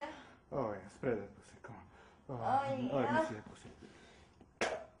Oh, yeah, spread that pussy. Come on. Oh, Let me yeah. see that pussy.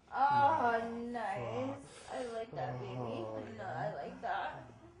 Oh, nice. I like that, baby. Oh, No, I like that.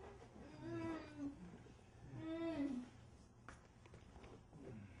 Mm. Mm.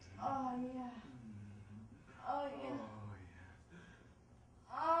 Oh, yeah. Oh, yeah.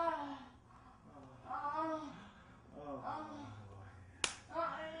 Oh, yeah. Ah. Oh. Oh, Oh,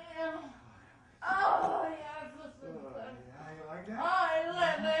 yeah. Oh, yeah. I feel so good. yeah, you like Oh, that? I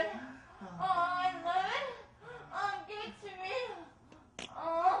love it. Oh, I love it. Oh, give it to me. Oh.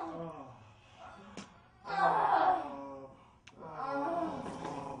 Oh. Oh. Oh,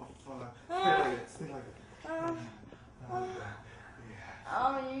 fuck. Stay like it. Stay like it. Yeah.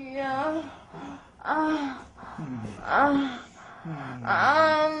 Oh, yeah.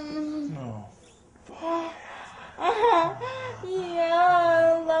 No. Yeah, I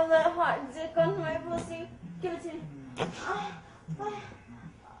love that hot dick on my pussy. Give it to me.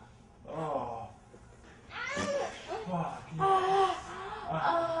 Oh. Fuck. Yeah.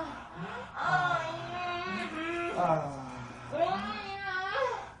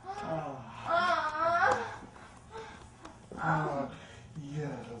 Yeah,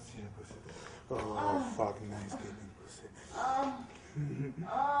 let's see that pussy. Oh, fuck, nice gaping pussy. Oh,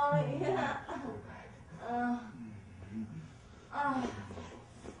 yeah.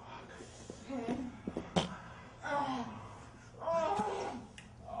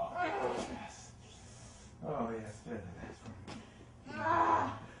 Yes. Oh, yes, better than that for me.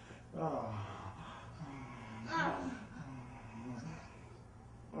 Oh.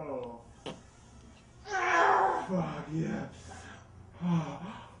 Oh. Fuck, yeah. Oh.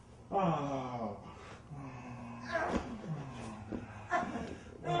 Oh.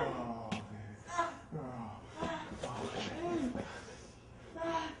 Oh, baby. Oh.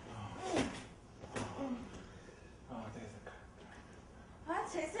 Oh, there's a cut. I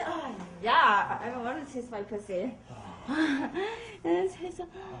taste it. Oh, yeah. I don't want to taste my pussy. And it tastes so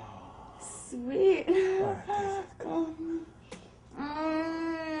sweet.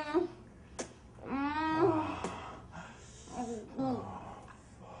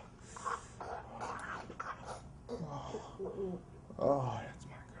 Oh, that's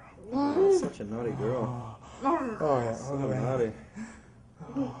my girl. Oh, such a naughty girl. Oh, yeah. So naughty.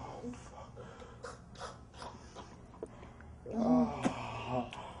 Oh, fuck. Oh.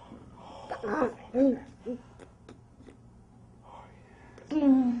 Oh,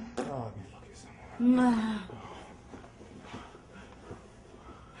 let me fuck you some more.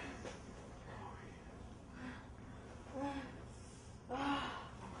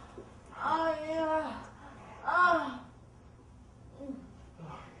 Oh, yeah. Oh.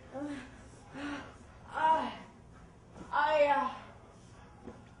 Oh, yeah.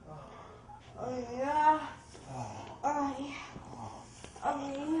 Oh, yeah. Oh, yeah. Oh,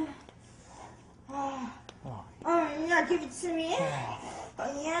 yeah. Oh, yeah. Give it to me. Oh,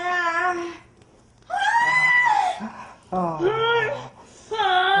 yeah.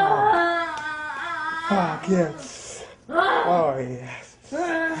 Fuck, yes. Oh, yes. Oh, yes.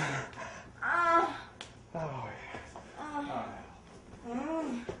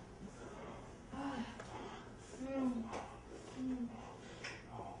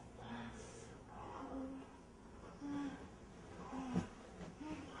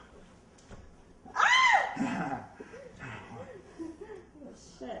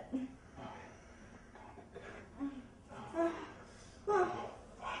 Shit. Oh,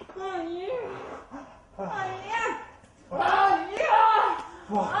 yeah. Oh, yeah. Oh, yeah.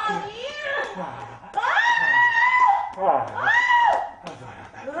 Oh, yeah.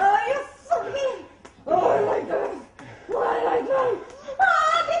 Oh, you suck me. Oh, I like that. Oh, I like that.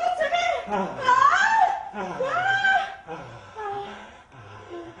 Oh, give it to me.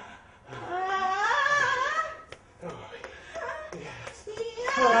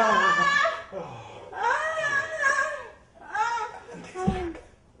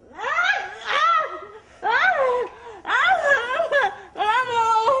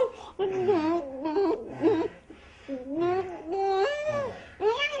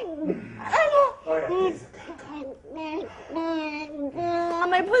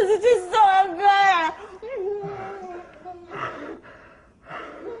 My pussy tastes so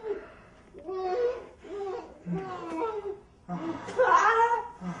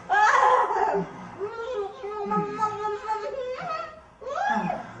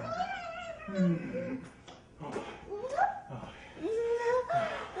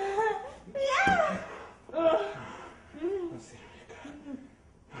Let's see what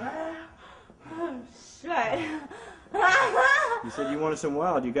Shit. You said you wanted some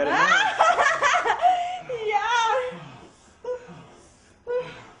wild. You got it now. Yeah.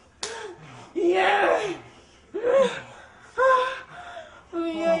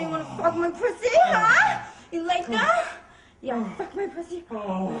 pussy, huh? You like that? Yeah, fuck my pussy.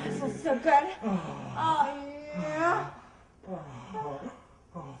 Oh, this feels so good. Oh, yeah. Oh,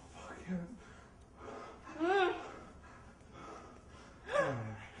 fuck yes.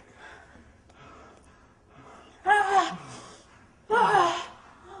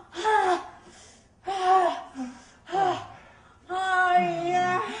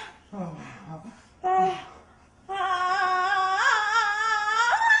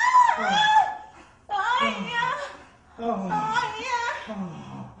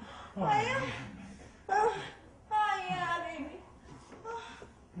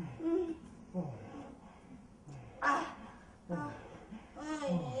 Mm.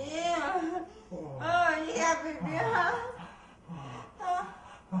 Oh, yeah.